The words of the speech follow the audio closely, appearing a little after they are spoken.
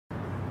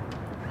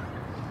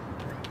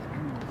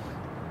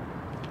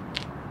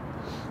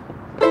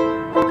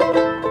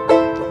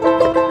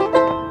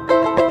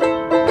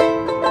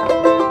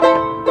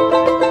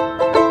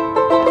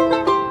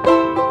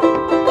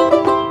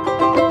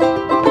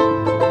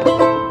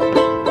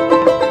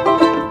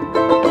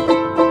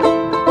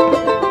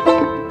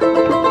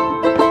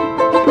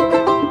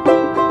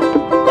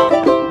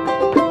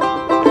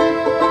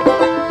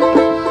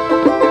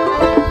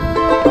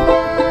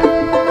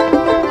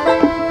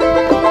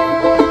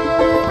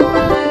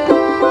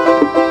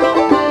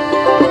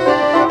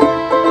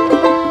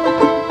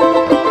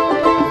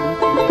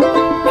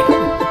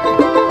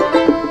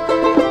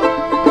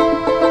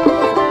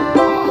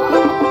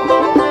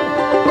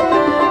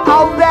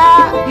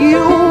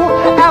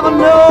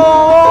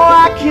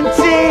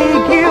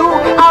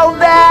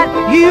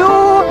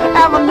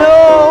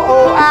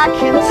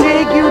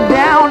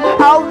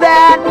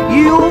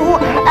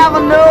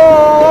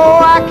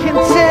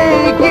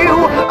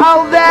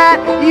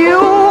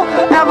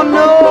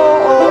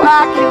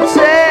I can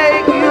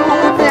take you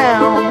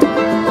down.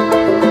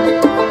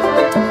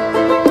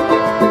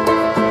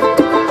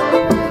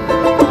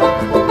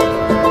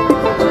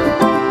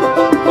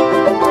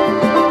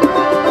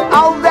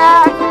 All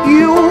that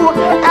you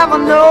ever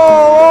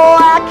know,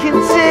 I can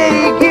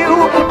take you.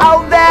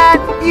 All that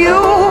you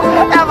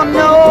ever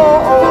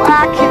know,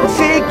 I can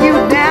take you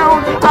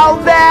down. All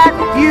that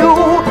you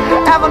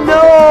ever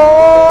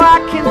know, I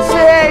can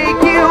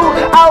take you.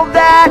 All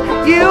that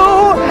you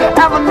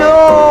ever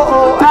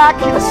know, I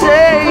can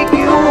take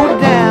you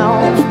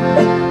down.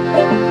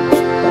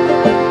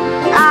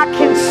 I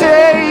can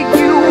take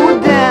you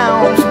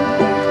down.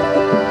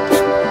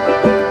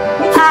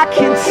 I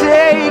can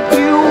take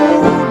you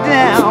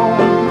down.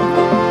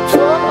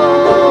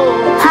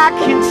 I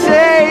can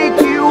take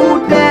you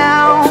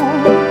down.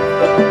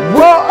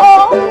 Whoa,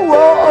 whoa,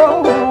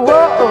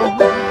 whoa.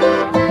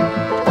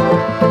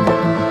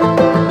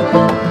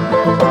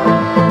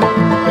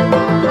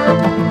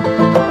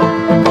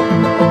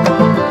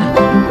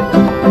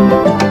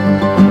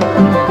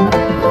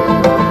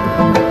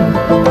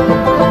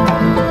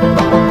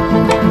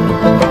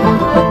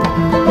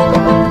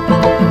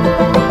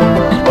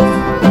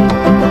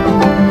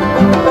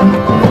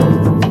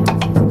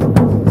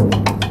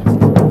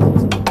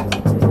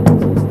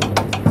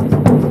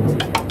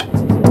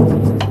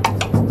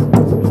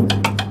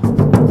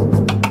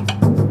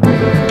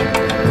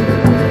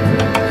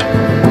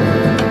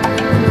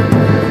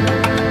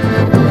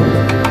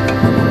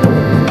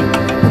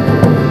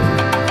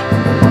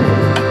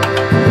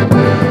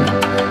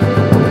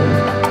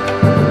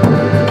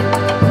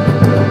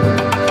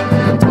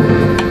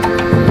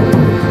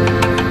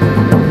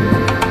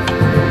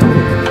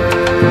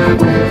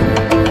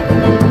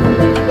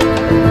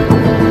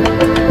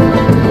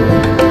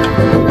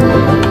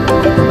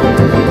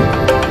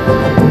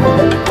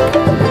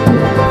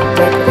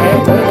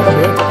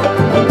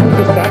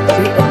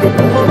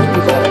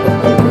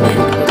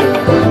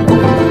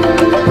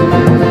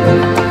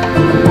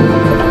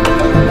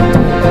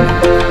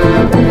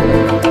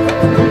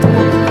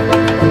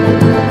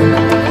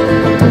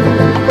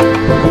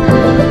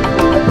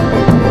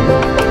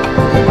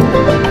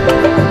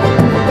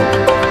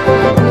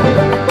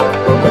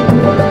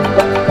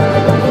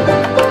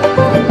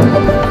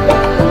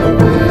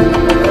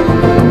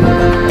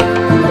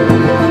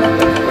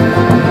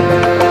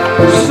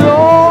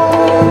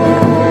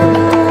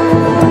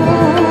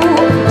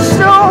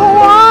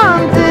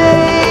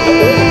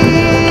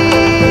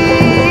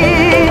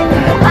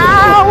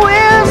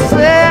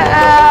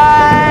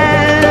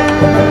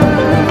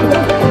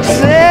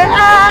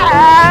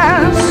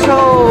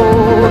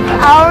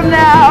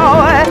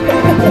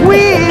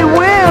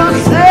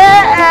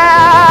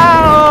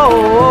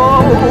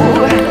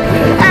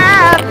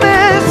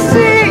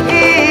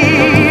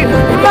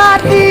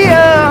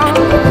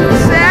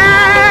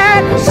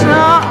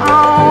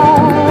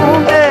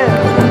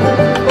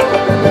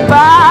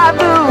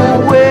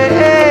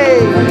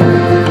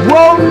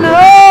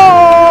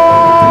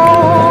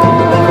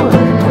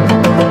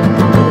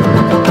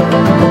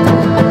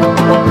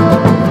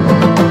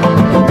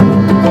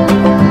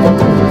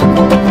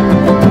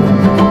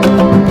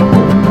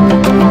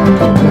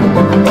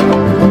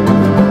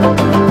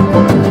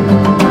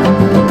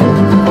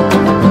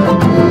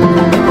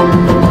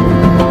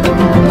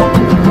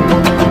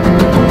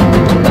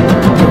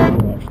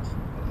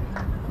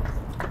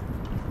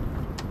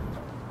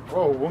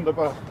 Wow,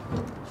 wunderbar.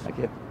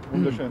 Danke.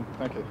 Wunderschön,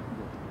 danke.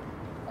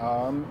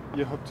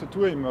 Ihr habt eine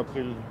Tour im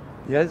April.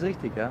 Ja, ist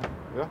richtig, ja.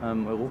 Ja?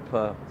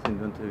 Europa sind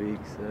wir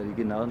unterwegs. Die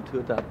genauen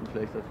Tourdaten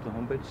vielleicht auf der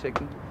Homepage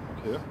checken.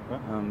 Okay,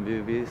 ja.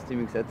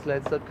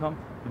 www.streamingsetzlights.com.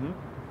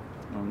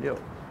 Und ja,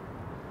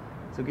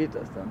 so geht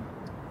das dann.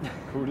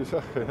 Coole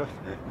Sache, ja.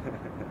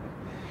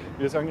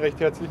 Wir sagen recht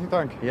herzlichen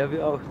Dank. Ja,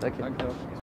 wir auch. Danke. Danke auch.